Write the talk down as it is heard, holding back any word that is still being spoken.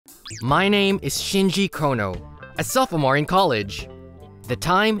My name is Shinji Kono, a sophomore in college. The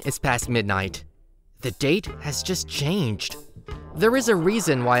time is past midnight. The date has just changed. There is a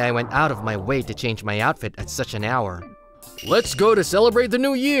reason why I went out of my way to change my outfit at such an hour. Let's go to celebrate the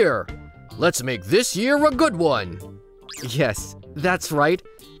new year! Let's make this year a good one! Yes, that's right.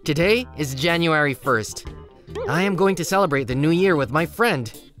 Today is January 1st. I am going to celebrate the new year with my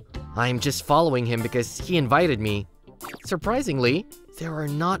friend. I'm just following him because he invited me. Surprisingly, there are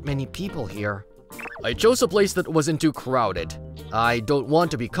not many people here. I chose a place that wasn't too crowded. I don't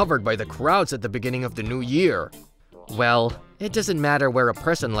want to be covered by the crowds at the beginning of the new year. Well, it doesn't matter where a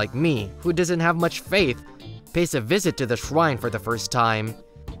person like me, who doesn't have much faith, pays a visit to the shrine for the first time.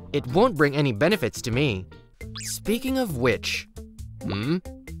 It won't bring any benefits to me. Speaking of which,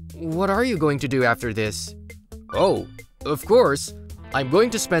 what are you going to do after this? Oh, of course. I'm going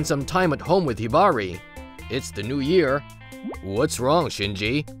to spend some time at home with Hibari. It's the new year. What's wrong,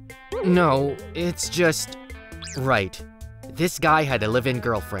 Shinji? No, it's just... Right. This guy had a live-in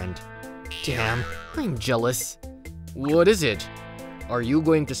girlfriend. Damn, I'm jealous. What is it? Are you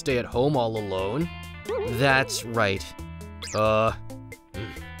going to stay at home all alone? That's right.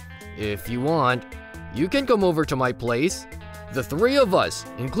 If you want, you can come over to my place. The three of us,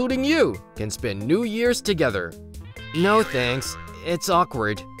 including you, can spend New Year's together. No thanks, it's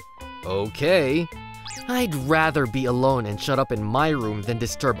awkward. Okay. I'd rather be alone and shut up in my room than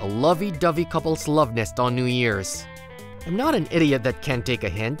disturb a lovey-dovey couple's love nest on New Year's. I'm not an idiot that can't take a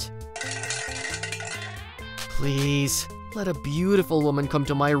hint. Please, let a beautiful woman come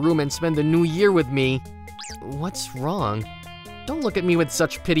to my room and spend the new year with me. What's wrong? Don't look at me with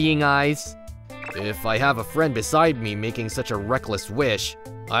such pitying eyes. If I have a friend beside me making such a reckless wish,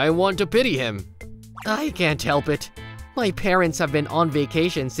 I want to pity him. I can't help it. My parents have been on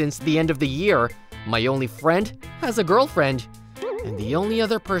vacation since the end of the year. My only friend has a girlfriend. And the only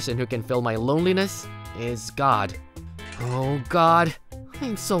other person who can fill my loneliness is God. Oh God,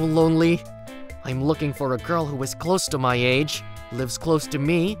 I'm so lonely. I'm looking for a girl who is close to my age, lives close to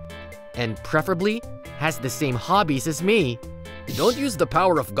me, and preferably has the same hobbies as me. Don't use the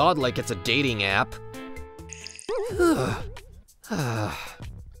power of God like it's a dating app.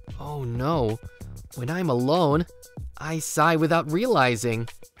 Oh no. When I'm alone, I sigh without realizing.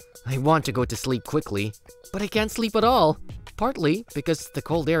 I want to go to sleep quickly, but I can't sleep at all, partly because the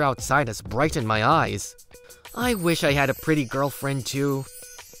cold air outside has brightened my eyes. I wish I had a pretty girlfriend too.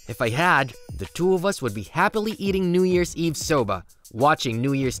 If I had, the two of us would be happily eating New Year's Eve soba, watching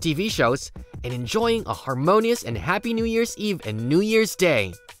New Year's TV shows, and enjoying a harmonious and happy New Year's Eve and New Year's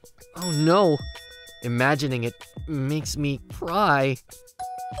Day. Oh no, imagining it makes me cry.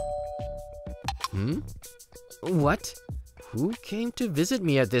 What? Who came to visit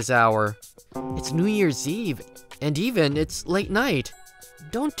me at this hour? It's New Year's Eve, and even it's late night.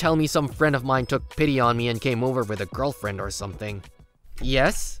 Don't tell me some friend of mine took pity on me and came over with a girlfriend or something.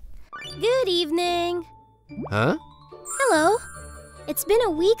 Yes? Good evening. Huh? Hello. It's been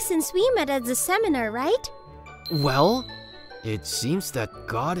a week since we met at the seminar, right? Well, it seems that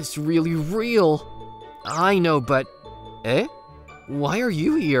God is really real. I know, but... Eh? Why are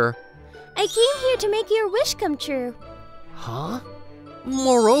you here? I came here to make your wish come true. Huh?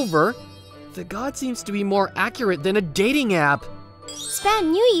 Moreover, the God seems to be more accurate than a dating app.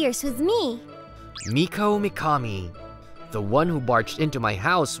 Spend New Year's with me. Miko Mikami. The one who barged into my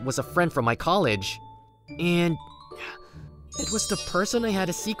house was a friend from my college. And it was the person I had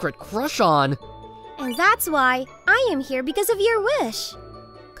a secret crush on. And that's why I am here because of your wish.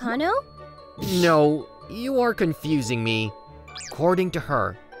 Kano? No, you are confusing me. According to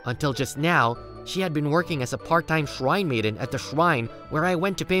her, until just now, she had been working as a part-time shrine maiden at the shrine where I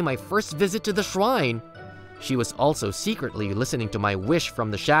went to pay my first visit to the shrine. She was also secretly listening to my wish from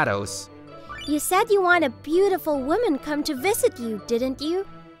the shadows. You said you want a beautiful woman come to visit you, didn't you?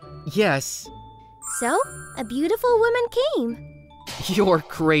 Yes. So, a beautiful woman came. You're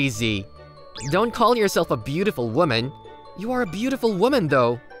crazy. Don't call yourself a beautiful woman. You are a beautiful woman,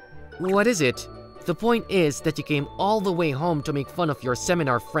 though. What is it? The point is that you came all the way home to make fun of your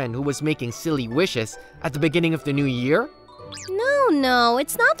seminar friend who was making silly wishes at the beginning of the new year? No,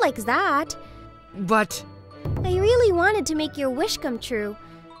 it's not like that. But... I really wanted to make your wish come true.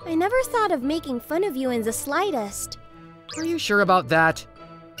 I never thought of making fun of you in the slightest. Are you sure about that?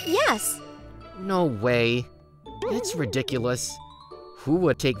 Yes. No way. It's ridiculous. Who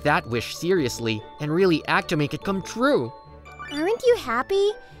would take that wish seriously and really act to make it come true? Aren't you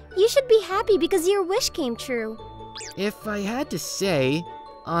happy? You should be happy because your wish came true. If I had to say,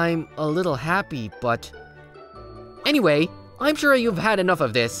 I'm a little happy, but... Anyway, I'm sure you've had enough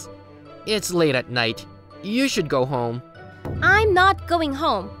of this. It's late at night. You should go home. I'm not going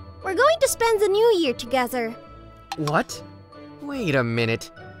home. We're going to spend the new year together. What? Wait a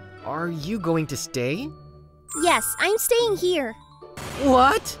minute. Are you going to stay? Yes, I'm staying here.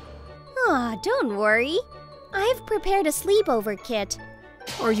 What? Aw, don't worry. I've prepared a sleepover kit.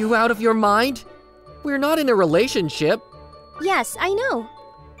 Are you out of your mind? We're not in a relationship. Yes, I know.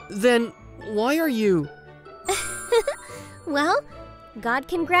 Then why are you... Well, God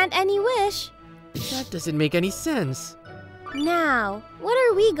can grant any wish. That doesn't make any sense. Now, what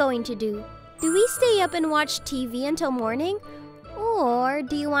are we going to do? Do we stay up and watch TV until morning? Or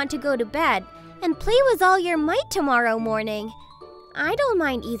do you want to go to bed and play with all your might tomorrow morning? I don't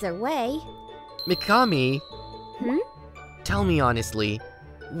mind either way. Mikami, Hmm? tell me honestly,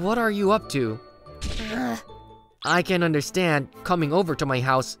 what are you up to? Ugh. I can understand coming over to my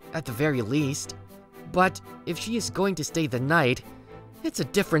house at the very least. But if she is going to stay the night, it's a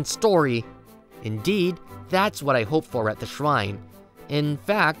different story. Indeed, that's what I hope for at the shrine. In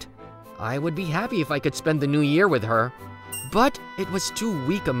fact, I would be happy if I could spend the new year with her. But it was too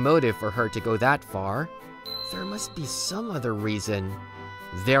weak a motive for her to go that far. There must be some other reason.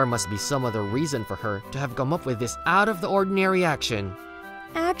 There must be some other reason for her to have come up with this out-of-the-ordinary action.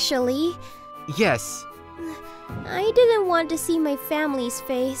 Actually, Yes. I didn't want to see my family's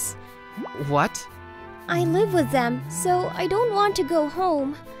face. What? I live with them, so I don't want to go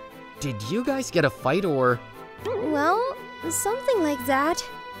home. Did you guys get a fight or... Well, something like that.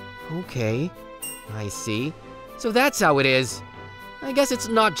 Okay, I see. So that's how it is. I guess it's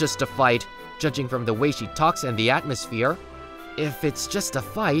not just a fight, judging from the way she talks and the atmosphere. If it's just a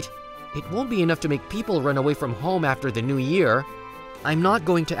fight, it won't be enough to make people run away from home after the new year. I'm not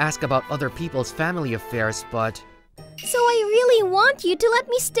going to ask about other people's family affairs, but... So I really want you to let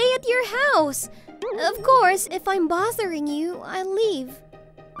me stay at your house. Of course, if I'm bothering you, I'll leave.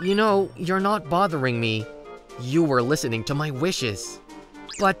 You know, you're not bothering me. You were listening to my wishes.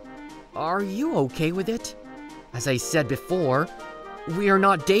 But are you okay with it? As I said before, we are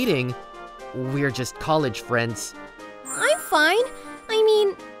not dating. We're just college friends. I'm fine. I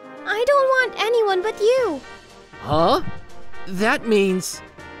mean, I don't want anyone but you. Huh? That means...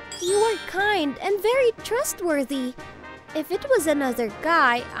 You are kind and very trustworthy. If it was another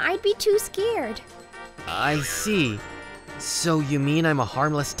guy, I'd be too scared. I see. So you mean I'm a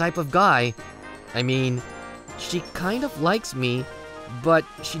harmless type of guy? I mean, she kind of likes me, but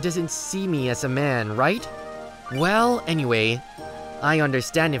she doesn't see me as a man, right? Well, anyway, I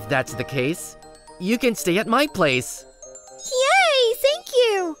understand if that's the case. You can stay at my place. Yay! Thank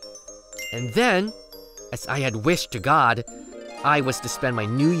you! And then, as I had wished to God, I was to spend my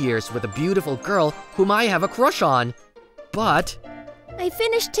New Year's with a beautiful girl whom I have a crush on. But... I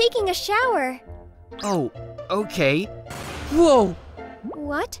finished taking a shower. Oh, okay. Whoa!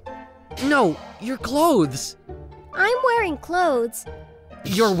 What? No, your clothes! I'm wearing clothes.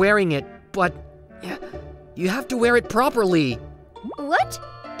 You're wearing it, but... you have to wear it properly. What?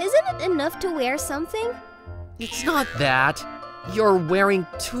 Isn't it enough to wear something? It's not that. You're wearing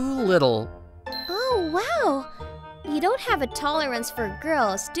too little. Oh, wow! You don't have a tolerance for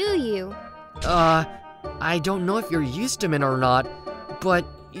girls, do you? I don't know if you're used to men or not, but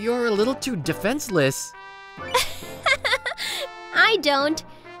you're a little too defenseless. I don't.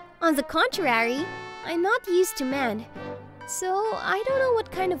 On the contrary, I'm not used to men. So I don't know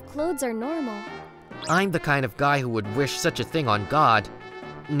what kind of clothes are normal. I'm the kind of guy who would wish such a thing on God.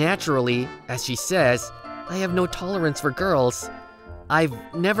 Naturally, as she says, I have no tolerance for girls. I've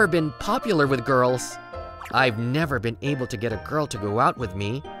never been popular with girls. I've never been able to get a girl to go out with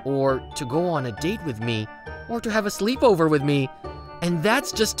me, or to go on a date with me, or to have a sleepover with me. And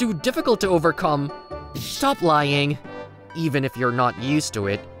that's just too difficult to overcome. Stop lying. Even if you're not used to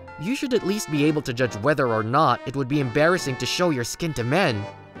it, you should at least be able to judge whether or not it would be embarrassing to show your skin to men.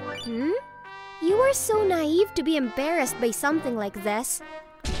 Hmm? You are so naive to be embarrassed by something like this.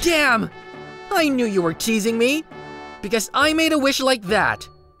 Damn! I knew you were teasing me! Because I made a wish like that!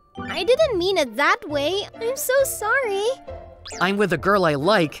 I didn't mean it that way. I'm so sorry. I'm with a girl I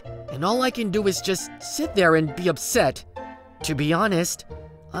like, and all I can do is just sit there and be upset. To be honest,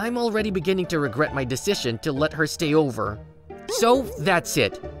 I'm already beginning to regret my decision to let her stay over. So, that's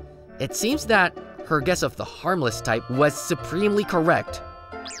it. It seems that her guess of the harmless type was supremely correct.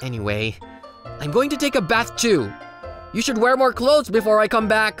 Anyway, I'm going to take a bath too. You should wear more clothes before I come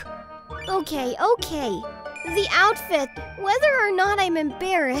back. Okay. The outfit, whether or not I'm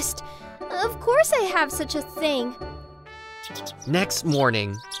embarrassed. Of course I have such a thing. Next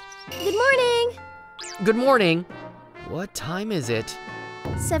morning. Good morning. Good morning. What time is it?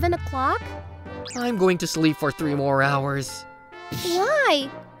 7 o'clock? I'm going to sleep for 3 more hours. Why?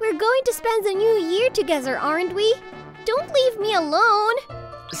 We're going to spend the new year together, aren't we? Don't leave me alone.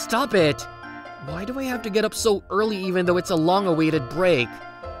 Stop it! Why do I have to get up so early even though it's a long-awaited break?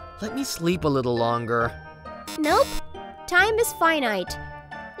 Let me sleep a little longer. Nope. Time is finite.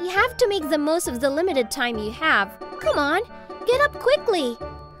 You have to make the most of the limited time you have. Come on, get up quickly.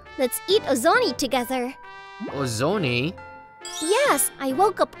 Let's eat ozoni together. Ozoni? Yes, I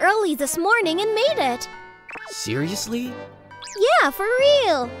woke up early this morning and made it. Seriously? Yeah, for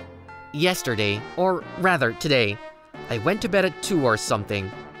real. Yesterday, or rather today, I went to bed at 2 or something.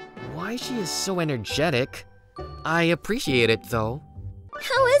 Why she is so energetic? I appreciate it though.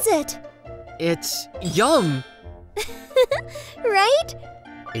 How is it? It's yum! Right?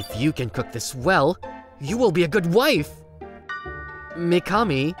 If you can cook this well, you will be a good wife!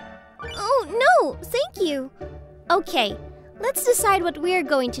 Mikami? Oh, no, thank you. Okay, let's decide what we're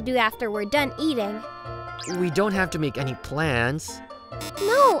going to do after we're done eating. We don't have to make any plans.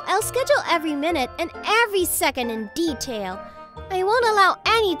 No, I'll schedule every minute and every second in detail. I won't allow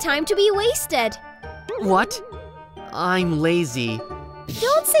any time to be wasted. What? I'm lazy.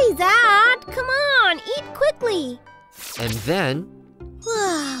 Don't say that! Come on, eat quickly! And then,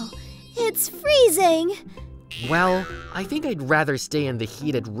 Wow, it's freezing! well, I think I'd rather stay in the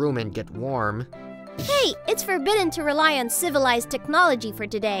heated room and get warm. Hey, it's forbidden to rely on civilized technology for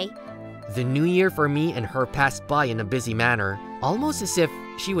today. The new year for me and her passed by in a busy manner, almost as if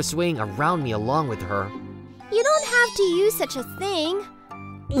she was swaying around me along with her. You don't have to use such a thing.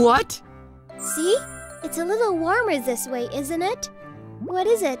 What? See? It's a little warmer this way, isn't it? What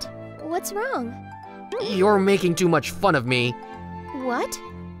is it? What's wrong? You're making too much fun of me. What?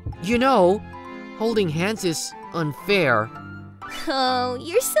 You know, holding hands is unfair. Oh,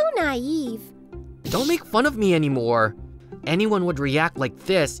 you're so naive. Don't make fun of me anymore. Anyone would react like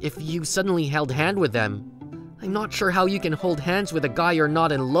this if you suddenly held hand with them. I'm not sure how you can hold hands with a guy you're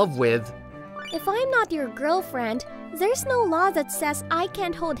not in love with. If I'm not your girlfriend, there's no law that says I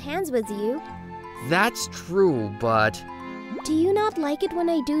can't hold hands with you. That's true, but... Do you not like it when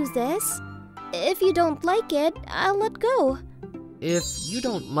I do this? If you don't like it, I'll let go. if you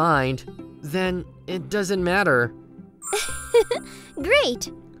don't mind, then it doesn't matter.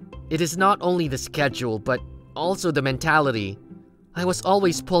 Great! It is not only the schedule, but also the mentality. I was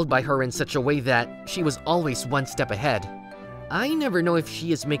always pulled by her in such a way that she was always one step ahead. I never know if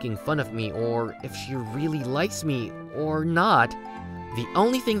she is making fun of me or if she really likes me or not. The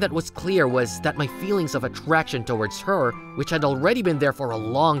only thing that was clear was that my feelings of attraction towards her, which had already been there for a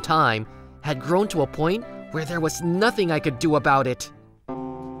long time, had grown to a point where there was nothing I could do about it.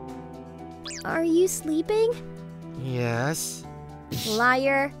 Are you sleeping? Yes?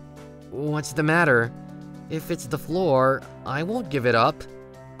 Liar. What's the matter? If it's the floor, I won't give it up.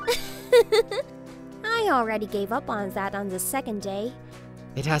 I already gave up on that on the second day.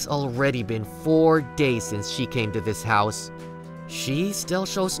 It has already been 4 days since she came to this house. She still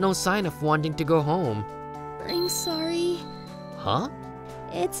shows no sign of wanting to go home. I'm sorry. Huh?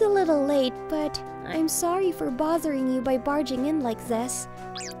 It's a little late, but I'm sorry for bothering you by barging in like this.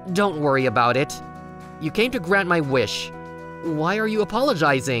 Don't worry about it. You came to grant my wish. Why are you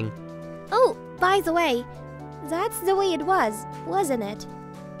apologizing? Oh, by the way, that's the way it was, wasn't it?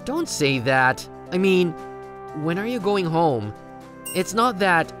 Don't say that. I mean, when are you going home? It's not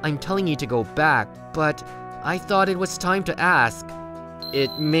that I'm telling you to go back, but I thought it was time to ask.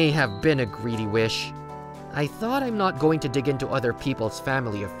 It may have been a greedy wish. I thought I'm not going to dig into other people's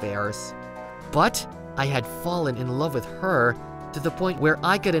family affairs. But I had fallen in love with her to the point where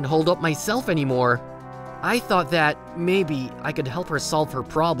I couldn't hold up myself anymore. I thought that maybe I could help her solve her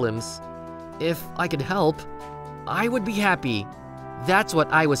problems. If I could help, I would be happy. That's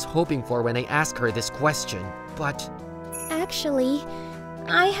what I was hoping for when I asked her this question, but... Actually,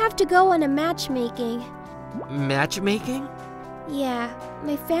 I have to go on a matchmaking. Matchmaking? Yeah,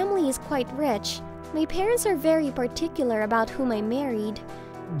 my family is quite rich. My parents are very particular about whom I married.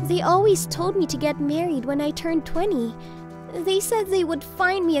 They always told me to get married when I turned 20. They said they would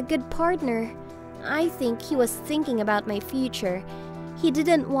find me a good partner. I think he was thinking about my future. He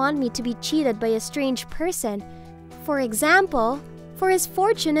didn't want me to be cheated by a strange person. For example, for his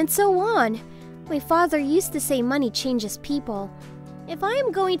fortune and so on. My father used to say money changes people. If I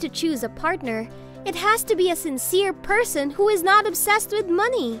am going to choose a partner, it has to be a sincere person who is not obsessed with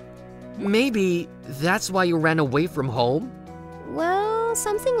money. Maybe that's why you ran away from home? Well,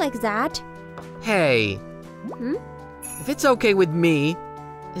 something like that. Hey. Hmm? If it's okay with me,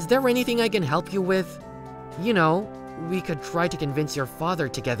 is there anything I can help you with? You know, we could try to convince your father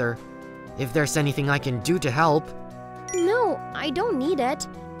together. If there's anything I can do to help. No, I don't need it.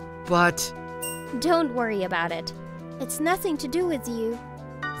 But... Don't worry about it. It's nothing to do with you.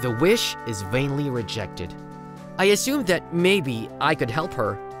 The wish is vainly rejected. I assumed that maybe I could help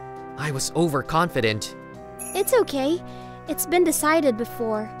her. I was overconfident. It's okay. It's been decided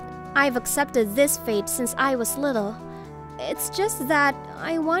before. I've accepted this fate since I was little. It's just that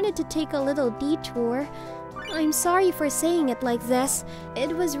I wanted to take a little detour. I'm sorry for saying it like this.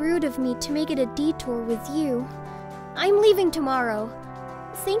 It was rude of me to make it a detour with you. I'm leaving tomorrow.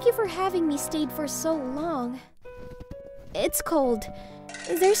 Thank you for having me stayed for so long. It's cold.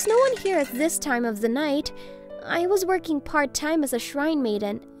 There's no one here at this time of the night. I was working part-time as a shrine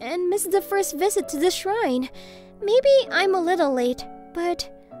maiden and missed the first visit to the shrine. Maybe I'm a little late, but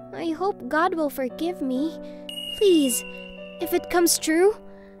I hope God will forgive me. Please, if it comes true,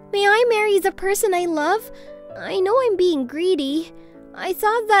 may I marry the person I love? I know I'm being greedy. I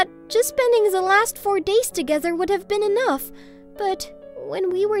thought that just spending the last 4 days together would have been enough, but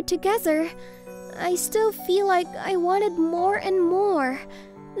when we were together, I still feel like I wanted more and more.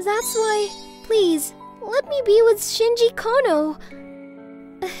 That's why, please, let me be with Shinji Kono.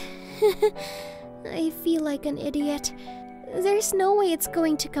 I feel like an idiot. There's no way it's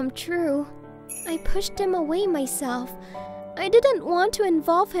going to come true. I pushed him away myself. I didn't want to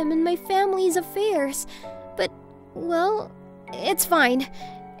involve him in my family's affairs. But, well, it's fine.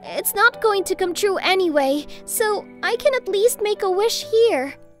 It's not going to come true anyway, so I can at least make a wish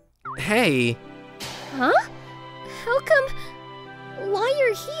here. Hey! Huh? How come? Why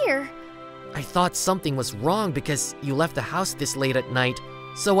you're here? I thought something was wrong because you left the house this late at night,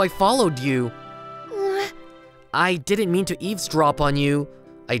 so I followed you. I didn't mean to eavesdrop on you.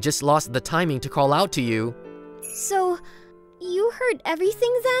 I just lost the timing to call out to you. So, you heard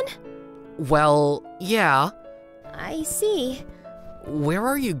everything then? Well, yeah. I see. Where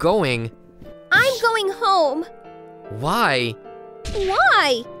are you going? I'm going home. Why?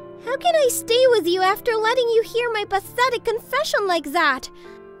 Why? How can I stay with you after letting you hear my pathetic confession like that?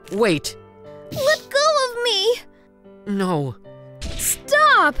 Wait. Let go of me! No.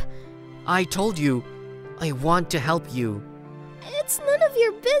 Stop! I told you, I want to help you. It's none of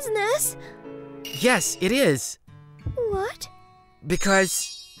your business. Yes, it is. What?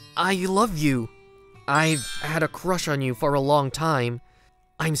 Because I love you. I've had a crush on you for a long time.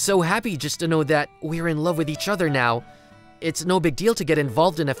 I'm so happy just to know that we're in love with each other now. It's no big deal to get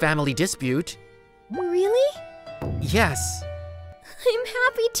involved in a family dispute. Really? Yes. I'm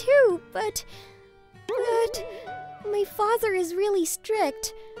happy too, but my father is really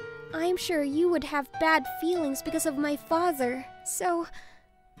strict. I'm sure you would have bad feelings because of my father, so...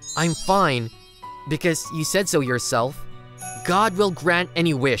 I'm fine, because you said so yourself. God will grant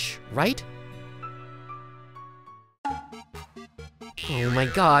any wish, right? Oh my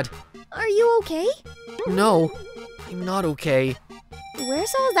god. Are you okay? No, I'm not okay.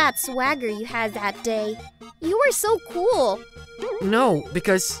 Where's all that swagger you had that day? You were so cool. No,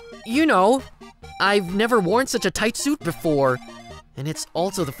 because, you know, I've never worn such a tight suit before. And it's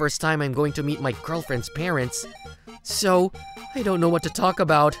also the first time I'm going to meet my girlfriend's parents. So, I don't know what to talk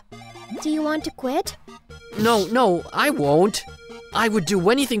about. Do you want to quit? No, I won't. I would do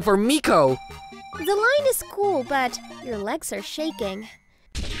anything for Miko. The line is cool, but your legs are shaking.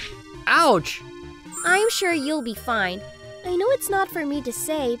 Ouch! I'm sure you'll be fine. I know it's not for me to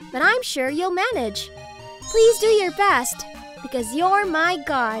say, but I'm sure you'll manage. Please do your best, because you're my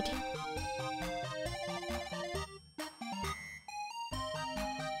god.